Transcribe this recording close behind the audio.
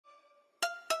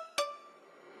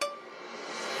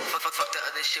Fuck the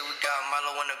other shit, we got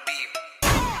Milo on the beat.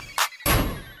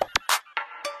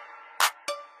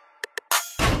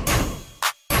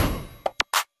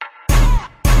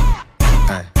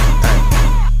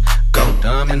 Go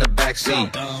dumb in the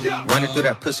backseat, running through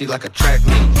that pussy like a track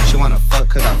meet. She wanna fuck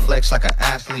cause I flex like an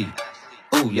athlete.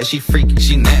 Ooh, yeah, she freaky,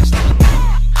 she nasty.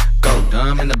 Go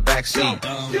dumb in the backseat,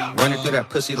 running through that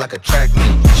pussy like a track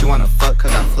meet. She wanna fuck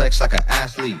cause I flex like an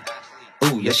athlete.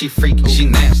 Ooh, yeah, she freaky, she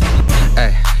nasty.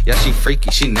 Ay, yeah, she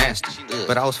freaky, she nasty.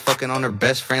 But I was fucking on her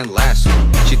best friend last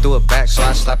week. She threw it back, so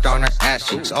I slapped her on her ass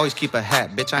cheeks. Always keep a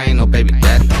hat, bitch, I ain't no baby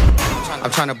daddy.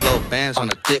 I'm tryna blow bands on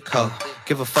a thick hoe.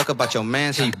 Give a fuck about your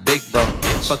mans, he big bro.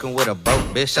 Fucking with a broke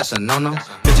bitch, that's a no-no.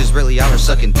 Bitches really out here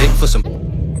sucking dick for some. I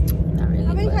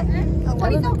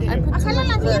put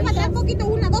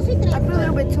a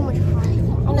little bit too much fun.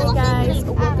 Hello guys,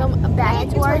 welcome back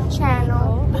to our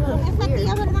channel.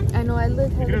 I know I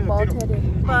look kind of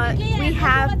bald-headed, but we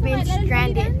have been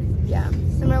stranded. Yeah,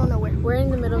 in the middle of nowhere. We're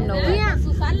in the middle of nowhere.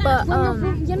 But we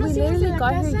literally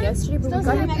got here yesterday, but we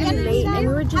got here pretty late, and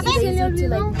we were just lazy to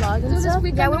like vlog and stuff.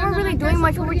 Yeah, we weren't really doing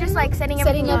much. We were just like setting up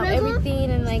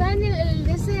everything and like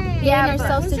getting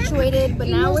ourselves situated. But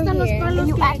now we're here. If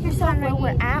you ask yourself where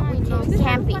we're at, we came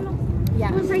camping. Yeah,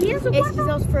 it's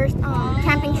Giselle's first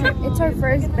camping trip. It's our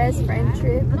first best friend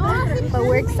trip, but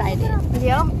we're excited.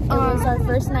 Yep, it was our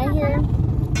first night here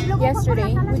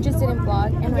yesterday. We just didn't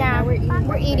vlog, and right now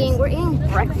we're eating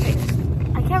breakfast.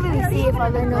 I can't really see if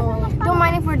other don't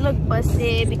mind if we look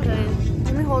busted because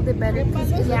let me hold it better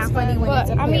because it looks funny when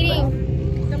it's up here. I'm eating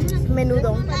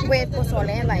menudo with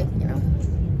pozole, like, you know.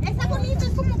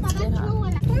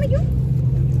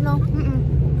 No,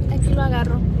 aquí lo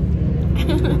agarro.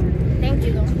 Thank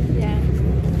you though. Yeah.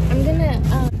 I'm gonna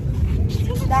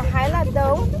the highlight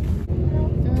though.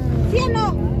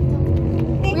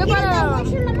 We're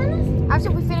gonna, after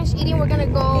we finish eating, we're gonna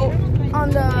go on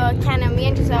the cannon. Me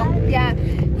and Giselle. Yeah.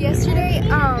 Yesterday,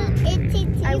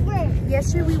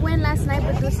 yesterday we went last night,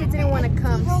 but Dulce didn't want to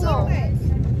come, so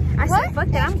I said, "Fuck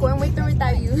that, I'm going way through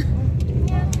without you."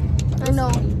 I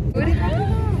know.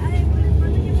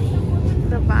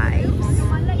 The vibes.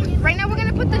 Right now we're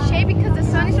gonna put the shade because the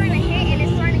sun is starting to hit and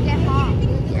it's starting to get hot.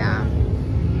 Yeah.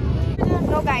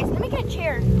 No guys, let me get a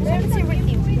chair so I can sit with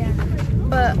you. Yeah.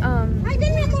 But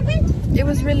it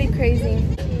was really crazy.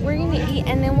 We're gonna eat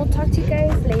and then we'll talk to you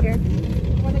guys later.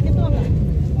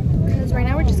 Because right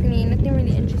now we're just gonna eat, nothing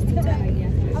really interesting to do.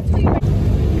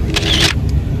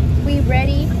 We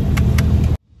ready?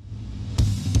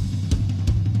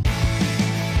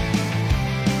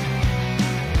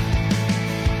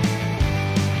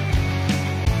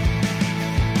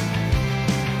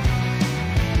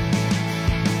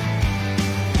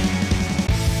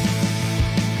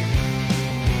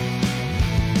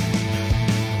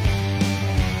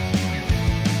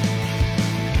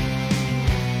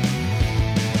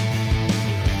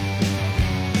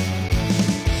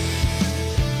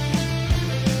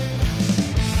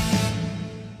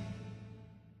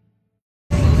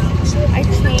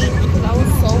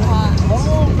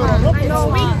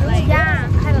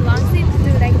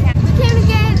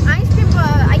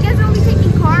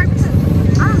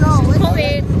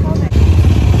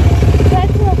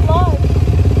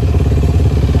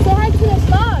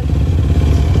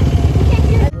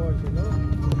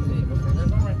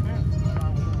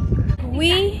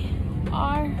 We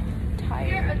are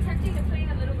tired.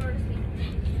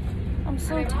 I'm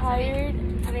so tired.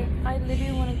 I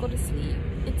literally want to go to sleep.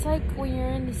 It's like when you're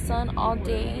in the sun all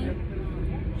day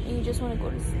and you just want to go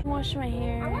to sleep. Wash my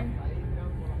hair.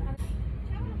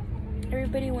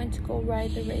 Everybody went to go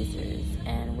ride the racers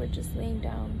and we're just laying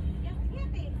down.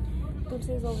 Dulce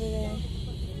is over there.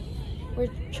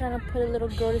 We're trying to put a little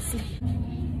girl to sleep.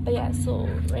 But yeah, so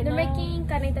right now. They're making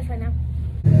carnitas right now.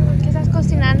 ¿Qué estás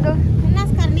cocinando?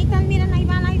 Unas carnitas, miren, ahí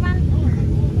van, ahí van.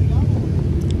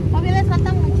 Todavía les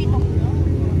falta muchito.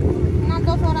 Unas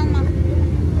 2 horas más.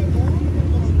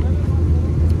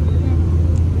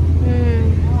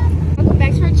 Welcome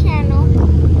back to our channel.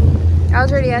 I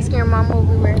was already asking your mom what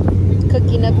we were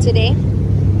cooking up today.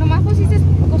 ¿Nomás pusiste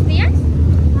costillas?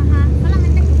 Ajá,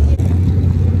 solamente costillas.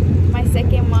 My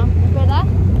second mom, ¿verdad?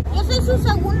 Yo soy su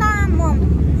segunda mom.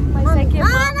 My second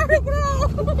mom. Ah, no te creo.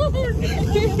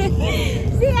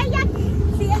 Si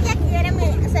ella quiere,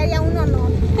 sería un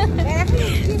honor.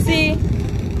 Sí,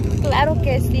 claro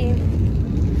que sí.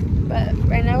 But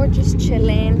right now we're just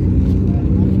chilling.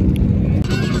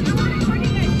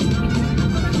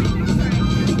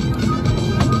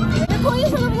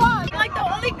 Like the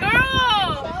only girl.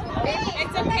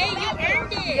 It's okay, you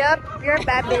earned it. Yep, you're a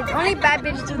bad bitch. Only bad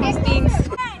bitches do these things.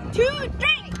 1, 2,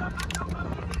 3.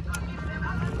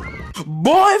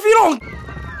 Boy, if you don't.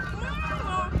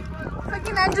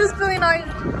 Fucking Andrew's feeling ours.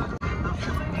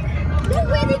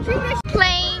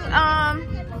 Playing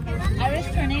Irish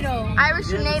tornado. Irish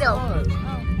tornado.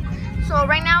 So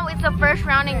right now it's the first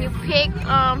round and you pick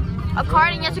a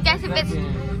card and you have to guess if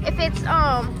it's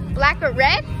black or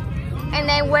red, and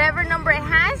then whatever number it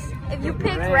has, if you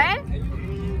pick red,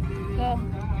 Go.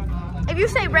 if you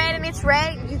say red and it's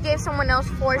red, you give someone else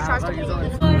 4 shots to pick.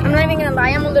 I'm not even gonna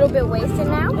lie, I'm a little bit wasted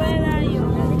now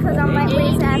because I'm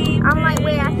lightweight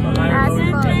as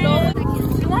fuck.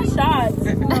 You want shots?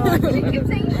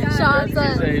 Shots.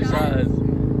 Say shots.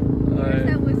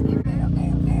 Alright.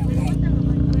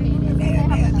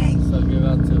 So give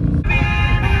out to.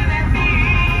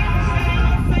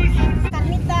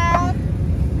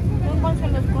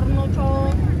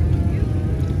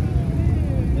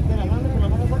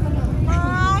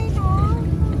 Ay, no.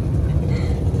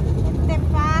 Te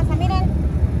pasa, miren.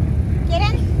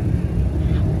 ¿Quieren?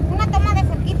 Una toma de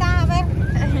cerquita, a ver.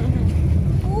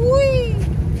 Uy.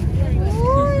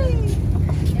 Uy.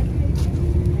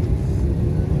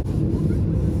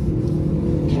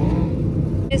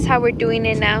 This is how we're doing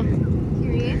it now.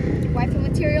 Period. Wifey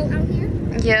material out here.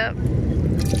 Yep.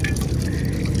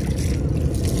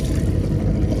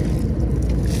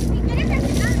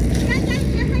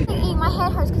 My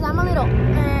head hurts because I'm a little.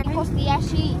 Yeah,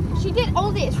 she did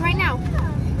all this right now.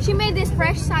 She made this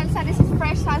fresh salsa. This is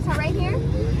fresh salsa right here.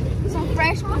 Some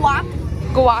fresh guac.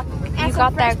 Guac. And You some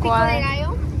got that fresh pico de guac.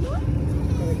 gallo.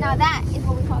 Now that is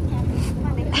what we call camping.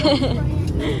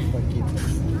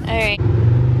 Alright.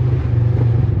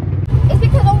 It's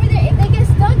because over there, if they get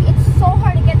stuck, it's so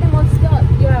hard to get them unstuck.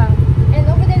 Yeah. And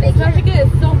over there, they Especially can't.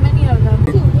 because so many of them.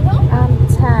 You know? I'm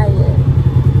tired.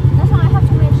 That's why I have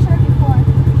to make sure before.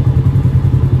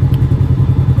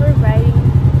 We're riding.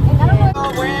 And I don't know.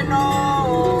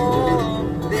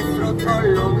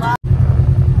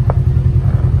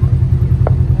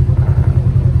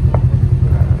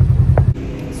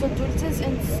 So Dulce's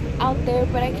out there,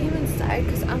 but I came inside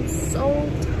because I'm so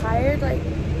tired. Like,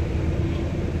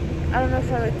 I don't know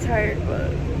if I look tired,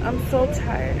 but I'm so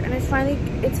tired, and it's finally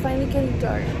getting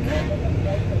dark.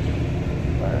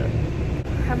 But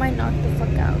I might knock the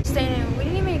fuck out. Staying in. We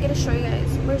didn't even get to show you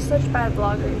guys. We're such bad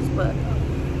vloggers, but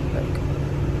like,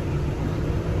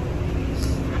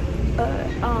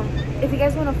 if you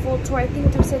guys want a full tour, I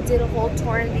think Dulce did a whole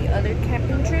tour in the other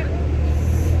camping trip.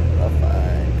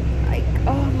 But like,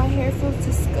 oh, my hair feels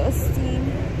disgusting.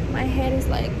 My head is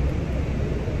like,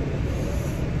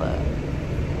 but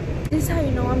this is how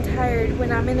you know I'm tired,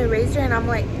 when I'm in the razor and I'm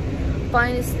like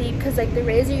falling asleep, because like the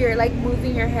razor, you're like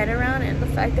moving your head around, and the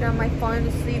fact that I'm like falling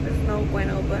asleep is no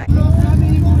bueno. But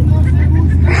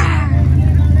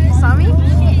Saw me?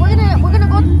 We're gonna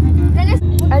go.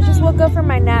 I just woke up from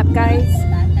my nap, guys.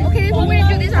 Okay, this is what we're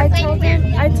gonna do. This is our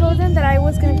playing. I told them that I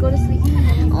was gonna go to sleep.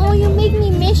 Oh, you make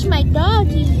me miss my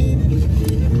doggy.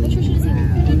 Make sure she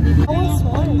doesn't. I want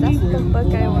s'mores. That's what the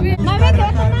fuck I want. Mami, te voy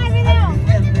a tomar video.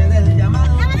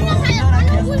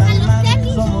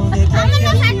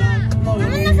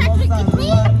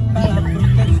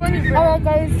 Alright,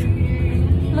 guys.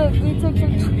 Look, we took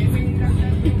some.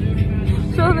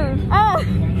 Show them. Oh,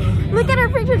 look at her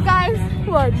pictures, guys.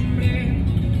 What?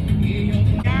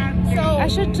 So I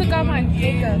should took out my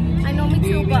makeup. I know, me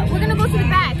too, but we're gonna go to the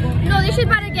back. No, this shit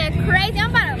about to get crazy. I'm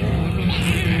about to.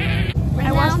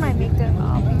 I washed my makeup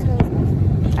off because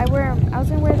I was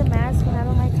gonna wear the mask and I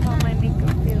don't like how my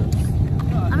makeup feels.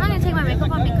 I'm not gonna take my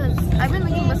makeup on because I've been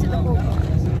looking busted the whole car.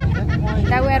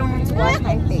 That way I don't have to wash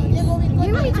my face.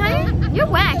 You really tired? You're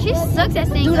whack. She sucks at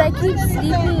saying. Dude, I keep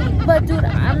sleeping. But dude,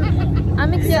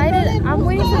 I'm excited. I'm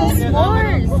waiting for the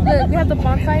s'mores. Look, we have the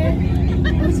bonfire.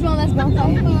 You smell that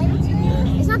bonfire?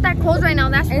 It's not that cold right now.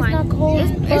 That's why. It's not cold.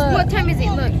 It's what time is it?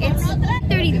 Look, it's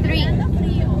 33.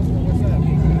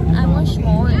 I want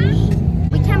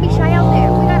s'mores. We can't be shy out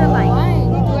there. We gotta like. Why?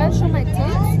 Do I gotta show my tits?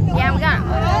 Yeah, we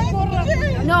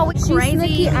got. No, we She's crazy.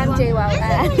 Nikki, I'm JWoww.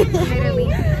 Literally.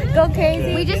 Go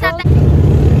crazy. We just have to.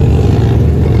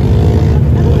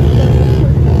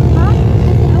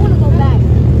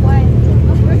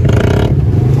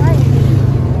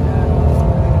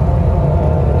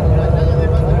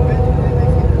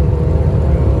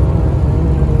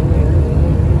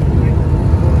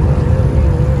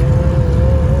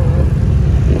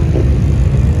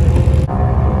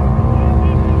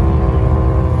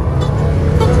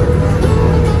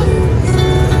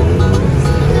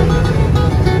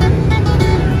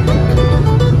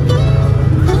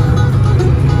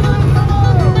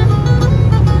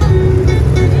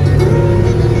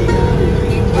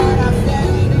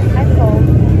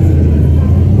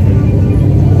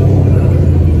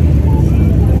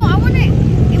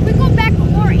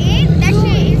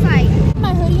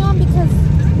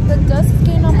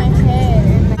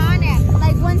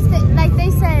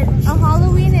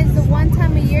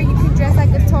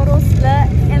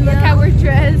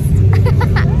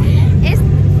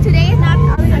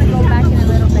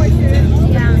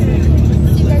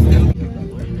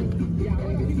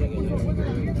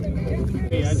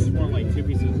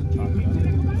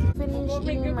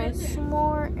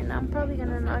 more, and I'm probably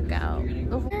gonna knock out.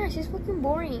 Yeah, she's fucking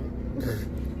boring.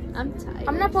 I'm tired.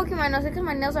 I'm not poking my nose because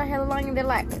my nails are hella long and they're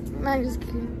like, no, I'm just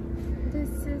kidding. This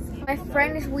is My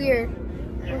friend is weird.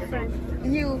 my friend.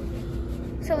 You.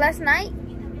 So last night,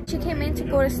 she came in to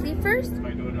go to sleep first.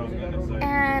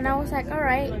 And I was like,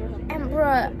 alright. And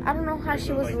bruh, I don't know how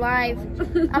she was live.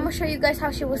 I'm gonna show you guys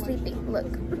how she was sleeping. Look,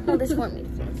 hold this for me.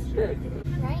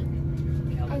 Right?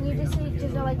 And you just sleep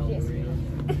just like this.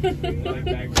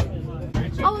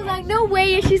 I was like, no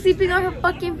way is she sleeping on her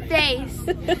fucking face.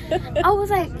 I was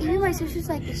like, even my sister's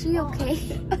like, is she okay?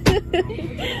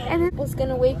 And it was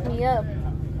gonna wake me up.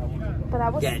 But I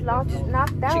was knocked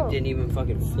out. Chick didn't even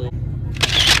fucking flip.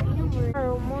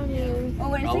 Tomorrow morning.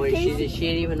 Oh, and it's Oh a wait, case. she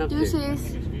ain't even up there.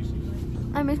 Deuces.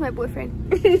 I miss my boyfriend.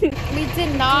 We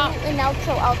did not. An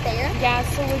outro out there. Yeah,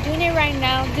 so we're doing it right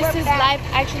now. This We're is back. live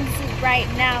action. This is right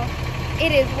now.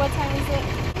 It is. What time is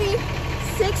it?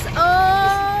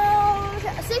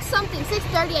 6 something,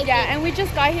 6:30 I think. Yeah, and we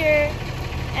just got here,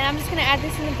 and I'm just gonna add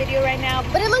this in the video right now.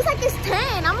 But it looks like it's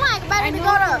 10. I'm like, about to go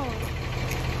up.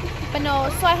 But no,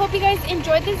 so I hope you guys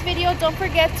enjoyed this video. Don't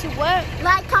forget to what?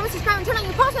 Like, comment, subscribe, and turn on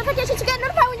your post notifications to get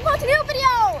notified when you post a new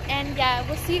video. And yeah,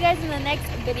 we'll see you guys in the next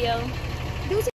video.